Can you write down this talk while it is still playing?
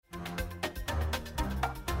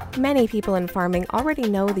Many people in farming already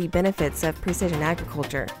know the benefits of precision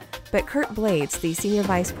agriculture, but Curt Blades, the Senior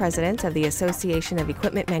Vice President of the Association of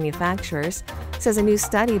Equipment Manufacturers, says a new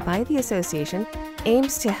study by the association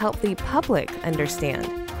aims to help the public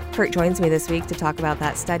understand. Curt joins me this week to talk about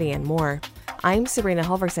that study and more. I'm Sabrina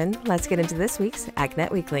Halverson. Let's get into this week's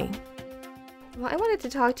AgNet Weekly. Well, I wanted to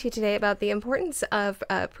talk to you today about the importance of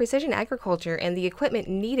precision agriculture and the equipment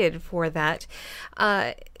needed for that.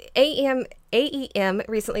 AEM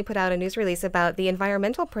recently put out a news release about the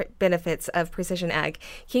environmental benefits of precision ag.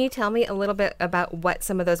 Can you tell me a little bit about what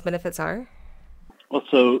some of those benefits are? Well,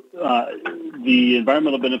 so the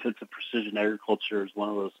environmental benefits of precision agriculture is one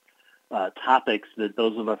of those topics that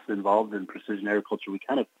those of us involved in precision agriculture, we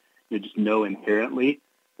kind of just know inherently.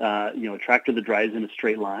 A tractor that drives in a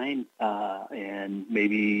straight line and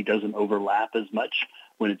maybe doesn't overlap as much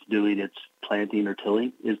when it's doing its planting or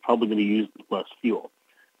tilling is probably going to use less fuel.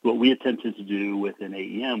 What we attempted to do within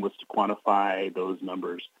AEM was to quantify those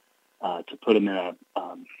numbers, to put them in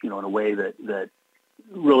a way that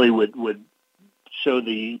really would show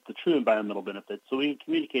the true environmental benefits. So we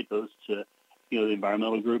communicate those to the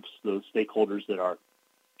environmental groups, those stakeholders that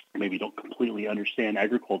maybe don't completely understand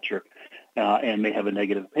agriculture and may have a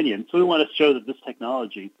negative opinion. So we want to show that this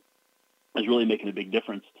technology is really making a big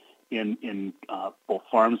difference in both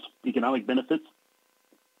farms' economic benefits,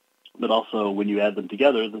 but also when you add them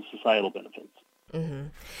together, the societal benefits. Mm-hmm.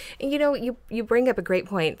 And you bring up a great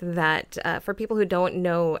point that for people who don't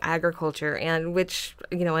know agriculture, and which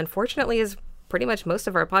unfortunately is pretty much most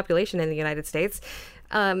of our population in the United States,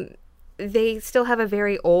 they still have a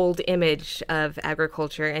very old image of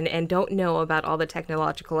agriculture and don't know about all the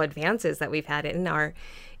technological advances that we've had in our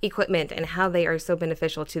equipment and how they are so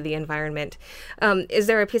beneficial to the environment. Is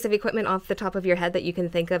there a piece of equipment off the top of your head that you can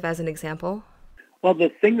think of as an example? Well, the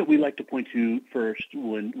thing that we like to point to first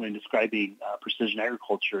when describing precision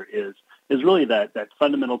agriculture is really that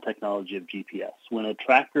fundamental technology of GPS. When a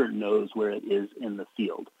tractor knows where it is in the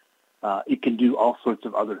field, it can do all sorts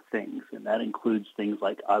of other things, and that includes things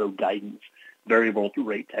like auto guidance, variable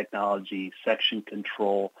rate technology, section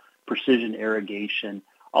control, precision irrigation.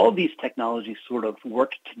 All of these technologies sort of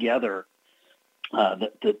work together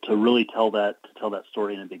to really tell that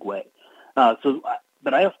story in a big way.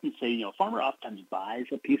 But I often say, a farmer oftentimes buys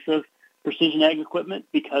a piece of precision ag equipment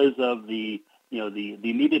because of the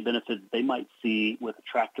immediate benefits they might see with a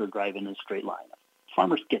tractor driving in a straight line.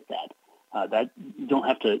 Farmers get that. That you don't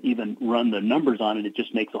have to even run the numbers on it. It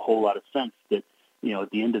just makes a whole lot of sense that, at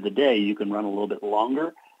the end of the day, you can run a little bit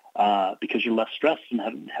longer because you're less stressed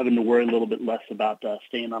and having to worry a little bit less about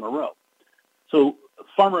staying on a row. So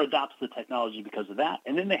farmer adopts the technology because of that,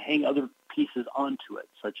 and then they hang other pieces onto it,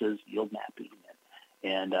 such as yield mapping.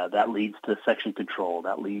 And that leads to section control.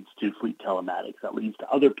 That leads to fleet telematics. That leads to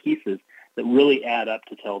other pieces that really add up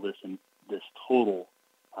to tell this total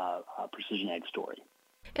precision ag story.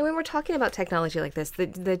 And when we're talking about technology like this, the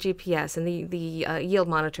GPS and the yield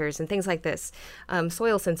monitors and things like this,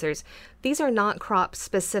 soil sensors, these are not crop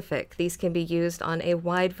specific. These can be used on a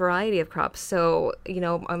wide variety of crops. So,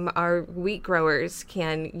 our wheat growers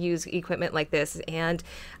can use equipment like this, and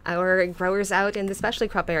our growers out in the specialty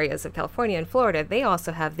crop areas of California and Florida, they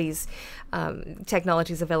also have these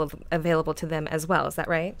technologies available to them as well. Is that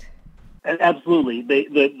right? Absolutely.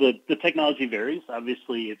 The technology varies.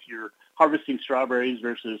 Obviously, if you're harvesting strawberries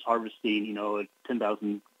versus harvesting,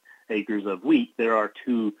 10,000 acres of wheat, there are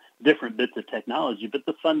two different bits of technology, but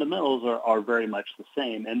the fundamentals are very much the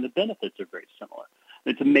same, and the benefits are very similar.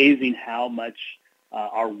 It's amazing how much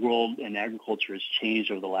our world in agriculture has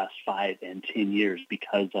changed over the last 5 and 10 years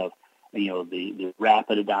because of, the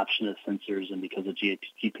rapid adoption of sensors and because of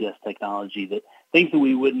GPS technology, that things that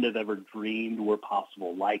we wouldn't have ever dreamed were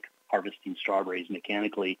possible, like harvesting strawberries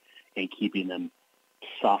mechanically and keeping them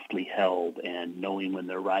softly held and knowing when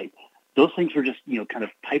they're ripe. Those things were just, kind of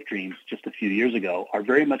pipe dreams just a few years ago, are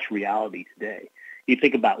very much reality today. You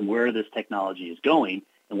think about where this technology is going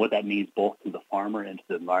and what that means both to the farmer and to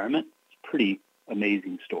the environment. It's a pretty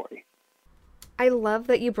amazing story. I love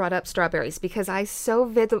that you brought up strawberries because I so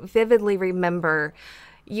vividly remember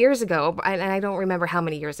years ago, and I don't remember how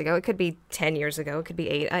many years ago, it could be 10 years ago, it could be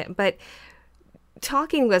 8, but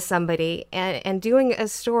talking with somebody and doing a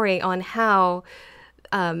story on how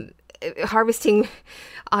harvesting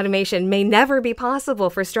automation may never be possible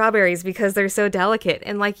for strawberries because they're so delicate.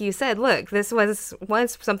 And like you said, look, this was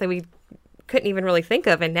once something we couldn't even really think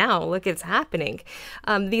of, and now look, it's happening.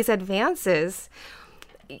 These advances,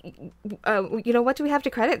 what do we have to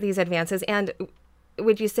credit these advances? And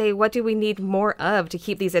would you say, what do we need more of to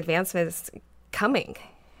keep these advancements coming?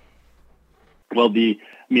 Well, you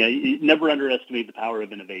never underestimate the power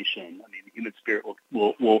of innovation. I mean, the human spirit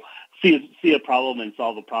will see a problem and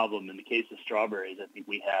solve a problem. In the case of strawberries, I think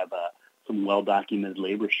we have some well-documented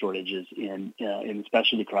labor shortages in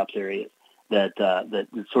specialty crops areas that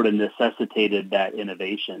sort of necessitated that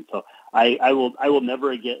innovation. So I will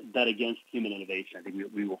never bet against human innovation. I think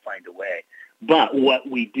we will find a way. But what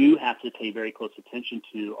we do have to pay very close attention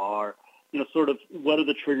to are, sort of what are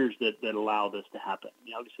the triggers that allow this to happen.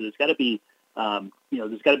 Obviously, there's got to be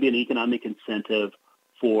there's got to be an economic incentive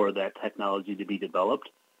for that technology to be developed,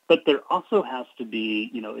 but there also has to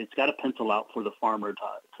be, it's got to pencil out for the farmer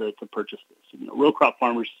to purchase this. Row crop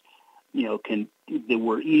farmers, they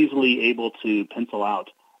were easily able to pencil out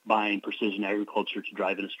buying precision agriculture to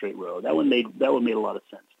drive in a straight row. That one made a lot of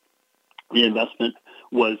sense. The investment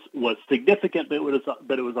was significant, but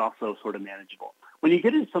it was also sort of manageable. When you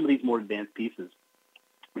get into some of these more advanced pieces,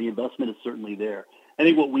 the investment is certainly there. I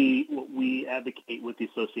think what we advocate with the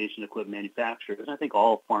Association of Equipment Manufacturers, and I think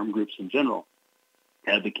all farm groups in general,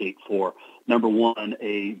 advocate for, number one,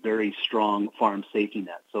 a very strong farm safety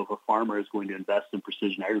net. So if a farmer is going to invest in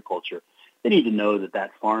precision agriculture, they need to know that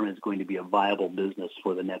that farm is going to be a viable business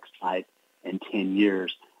for the next 5 and 10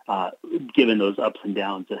 years, given those ups and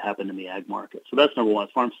downs that happen in the ag market. So that's number one,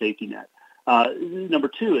 farm safety net. Number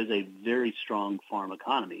two is a very strong farm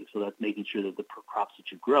economy. So that's making sure that the crops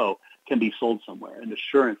that you grow can be sold somewhere, and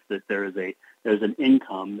assurance that there's an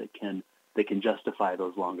income that can justify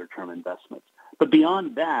those longer term investments. But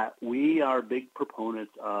beyond that, we are big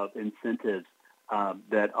proponents of incentives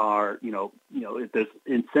that are, if there's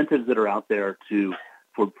incentives that are out there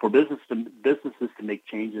for businesses to make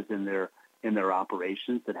changes in their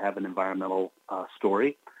operations that have an environmental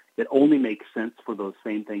story. It only makes sense for those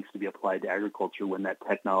same things to be applied to agriculture when that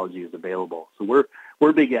technology is available. So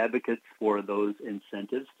we're big advocates for those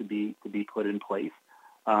incentives to be put in place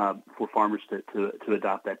for farmers to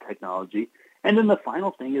adopt that technology. And then the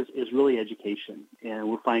final thing is really education. And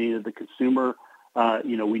we're finding that the consumer,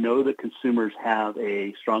 we know that consumers have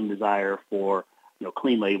a strong desire for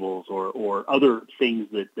clean labels or other things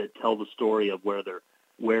that tell the story of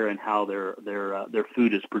where and how their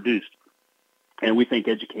food is produced. And we think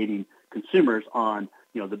educating consumers on,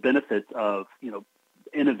 the benefits of,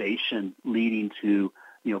 innovation leading to,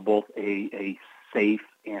 both a safe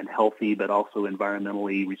and healthy but also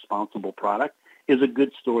environmentally responsible product is a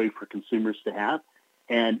good story for consumers to have.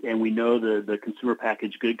 And we know the consumer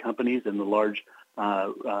packaged good companies and the large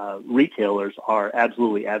retailers are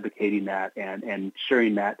absolutely advocating that and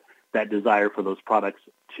sharing that desire for those products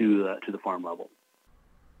to the farm level.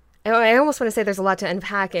 I almost want to say there's a lot to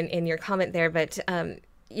unpack in your comment there, but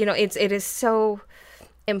it is so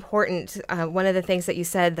important. One of the things that you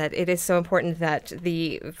said, that it is so important that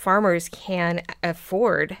the farmers can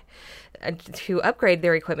afford to upgrade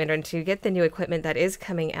their equipment and to get the new equipment that is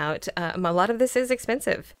coming out. A lot of this is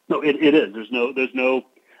expensive. No, it is. There's no.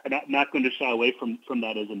 I'm not going to shy away from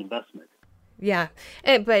that as an investment. Yeah,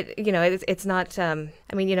 but it's not.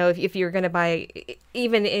 If you're going to buy,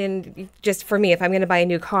 even in just for me, if I'm going to buy a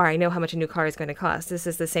new car, I know how much a new car is going to cost. This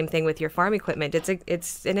is the same thing with your farm equipment.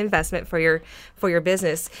 It's an investment for your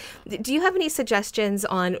business. Do you have any suggestions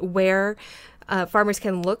on where farmers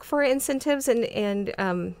can look for incentives, and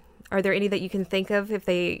are there any that you can think of if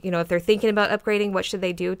they're thinking about upgrading? What should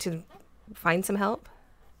they do to find some help?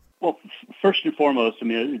 Well, first and foremost,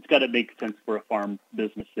 it's got to make sense for a farm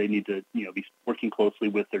business. They need to, be working closely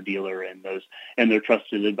with their dealer and their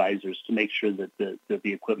trusted advisors to make sure that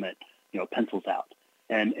the equipment, pencils out.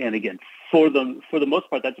 And again, for the most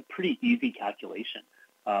part, that's a pretty easy calculation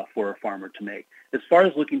for a farmer to make. As far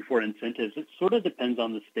as looking for incentives, it sort of depends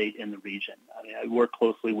on the state and the region. I work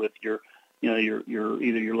closely with your either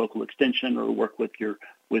your local extension or work with your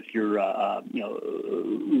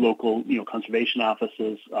local conservation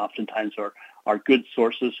offices. Oftentimes are good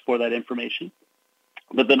sources for that information.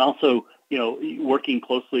 But then also working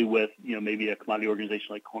closely with maybe a commodity organization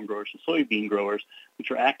like corn growers and soybean growers, which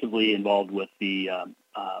are actively involved with the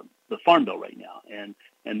Farm Bill right now,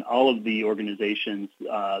 and all of the organizations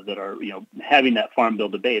that are having that Farm Bill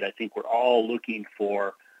debate. I think we're all looking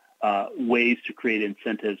for ways to create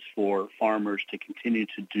incentives for farmers to continue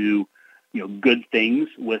to do good things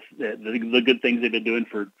with the good things they've been doing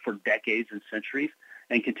for decades and centuries,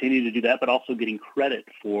 and continue to do that, but also getting credit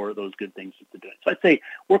for those good things that they're doing. So I'd say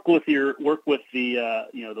work with the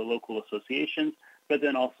the local associations, but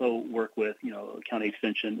then also work with county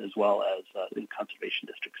extension as well as conservation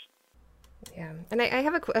districts. Yeah. And I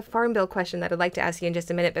have a Farm Bill question that I'd like to ask you in just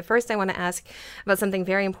a minute. But first, I want to ask about something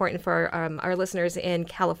very important for our listeners in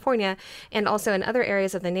California and also in other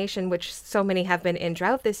areas of the nation, which so many have been in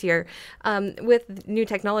drought this year. With new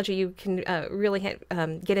technology, you can really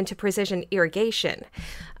get into precision irrigation.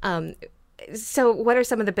 So what are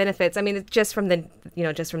some of the benefits? I mean, just from the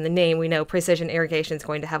name, we know precision irrigation is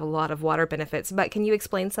going to have a lot of water benefits. But can you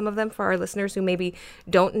explain some of them for our listeners who maybe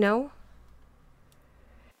don't know?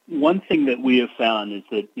 One thing that we have found is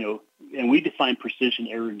that, and we define precision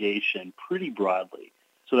irrigation pretty broadly.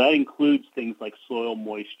 So that includes things like soil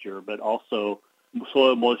moisture, but also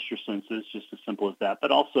soil moisture sensors, just as simple as that,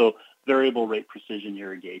 but also variable rate precision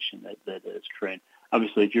irrigation that is trained.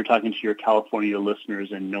 Obviously, if you're talking to your California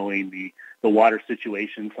listeners and knowing the water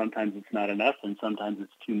situation, sometimes it's not enough and sometimes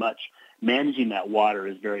it's too much. Managing that water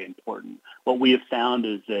is very important. What we have found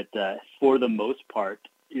is that for the most part,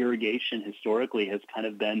 irrigation historically has kind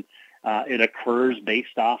of been, it occurs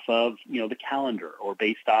based off of, the calendar or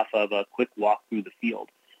based off of a quick walk through the field.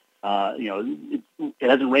 It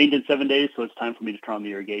hasn't rained in 7 days, so it's time for me to turn on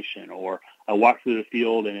the irrigation. Or I walked through the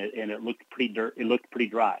field and it looked pretty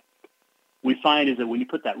dry. We find is that when you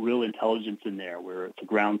put that real intelligence in there, where it's a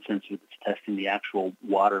ground sensor that's testing the actual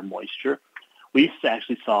water moisture, we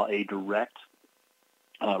actually saw a direct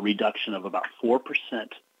reduction of about 4%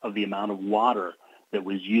 of the amount of water that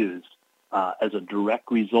was used as a direct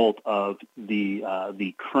result of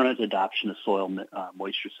the current adoption of soil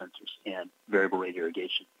moisture sensors and variable rate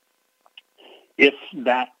irrigation. If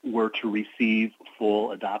that were to receive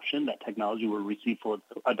full adoption, that technology were to receive full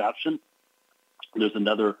adoption, there's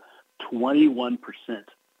another 21%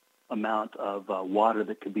 amount of water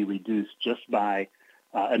that could be reduced just by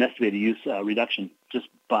an estimated use reduction just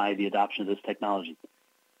by the adoption of this technology.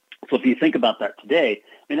 So if you think about that today,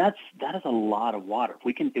 I mean that is a lot of water. If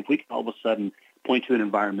we can all of a sudden point to an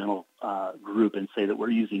environmental group and say that we're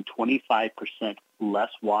using 25% less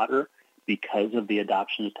water because of the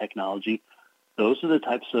adoption of technology, those are the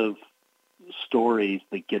types of stories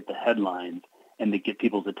that get the headlines and that get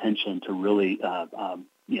people's attention to really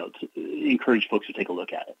to encourage folks to take a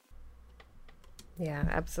look at it. Yeah,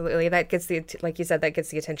 absolutely. That gets like you said, that gets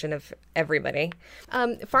the attention of everybody.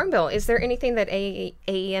 Farm Bill, is there anything that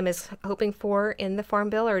AEM is hoping for in the Farm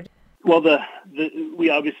Bill? Or well, we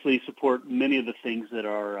obviously support many of the things that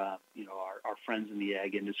our friends in the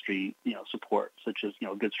ag industry support, such as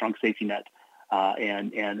good strong safety net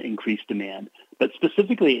and increased demand. But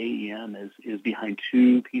specifically, AEM is behind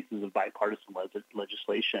two pieces of bipartisan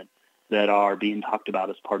legislation that are being talked about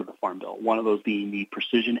as part of the Farm Bill. One of those being the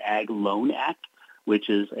Precision Ag Loan Act, which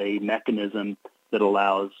is a mechanism that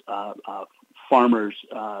allows farmers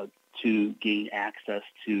to gain access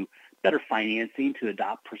to better financing to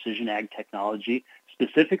adopt precision ag technology,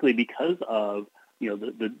 specifically because of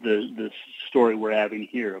the story we're having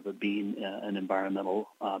here of it being an environmental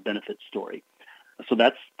benefit story. So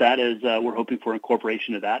that is we're hoping for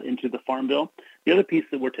incorporation of that into the Farm Bill. The other piece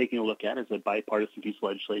that we're taking a look at is a bipartisan piece of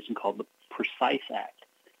legislation called the Precise Act,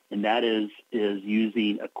 and that is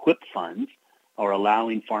using EQIP funds or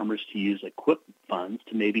allowing farmers to use EQIP funds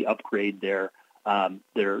to maybe upgrade their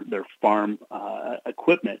farm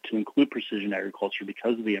equipment to include precision agriculture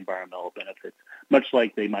because of the environmental benefits, much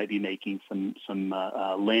like they might be making some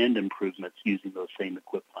land improvements using those same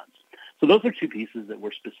EQIP funds. So those are two pieces that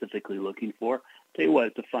we're specifically looking for. Tell you what,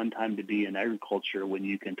 it's a fun time to be in agriculture when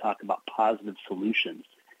you can talk about positive solutions.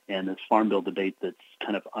 And this Farm Bill debate that's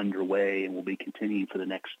kind of underway and will be continuing for the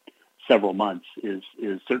next several months is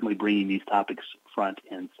certainly bringing these topics front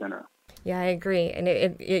and center. Yeah, I agree.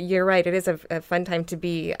 And you're right. It is a fun time to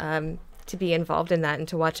be involved in that and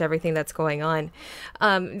to watch everything that's going on.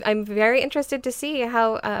 I'm very interested to see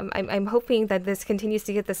how I'm hoping that this continues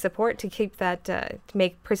to get the support to keep that, to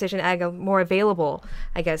make precision ag more available,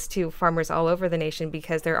 I guess, to farmers all over the nation,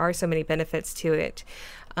 because there are so many benefits to it.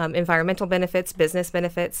 Environmental benefits, business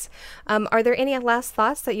benefits. Are there any last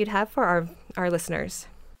thoughts that you'd have for our listeners?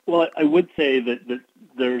 Well, I would say that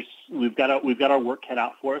we've got our work cut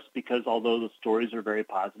out for us, because although the stories are very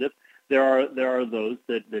positive, there are those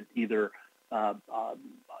that either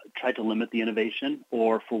try to limit the innovation,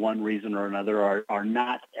 or for one reason or another are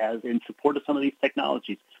not as in support of some of these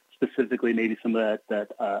technologies, specifically maybe some of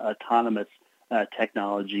that autonomous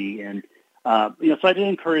technology. And so I'd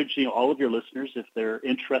encourage all of your listeners, if they're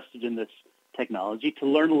interested in this technology, to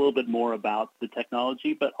learn a little bit more about the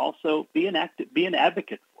technology, but also be an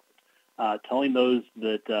advocate for it. Telling those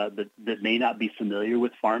that may not be familiar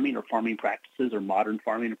with farming or farming practices or modern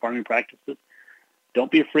farming and farming practices,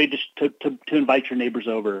 don't be afraid to invite your neighbors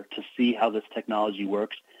over to see how this technology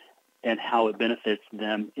works. and how it benefits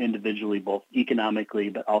them individually, both economically,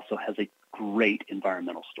 but also has a great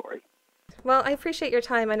environmental story. Well, I appreciate your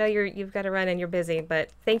time. I know you've got to run and you're busy,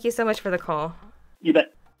 but thank you so much for the call. You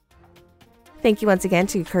bet. Thank you once again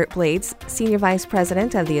to Curt Blades, Senior Vice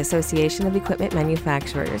President of the Association of Equipment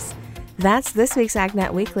Manufacturers. That's this week's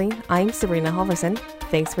AgNet Weekly. I'm Sabrina Halverson.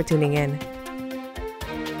 Thanks for tuning in.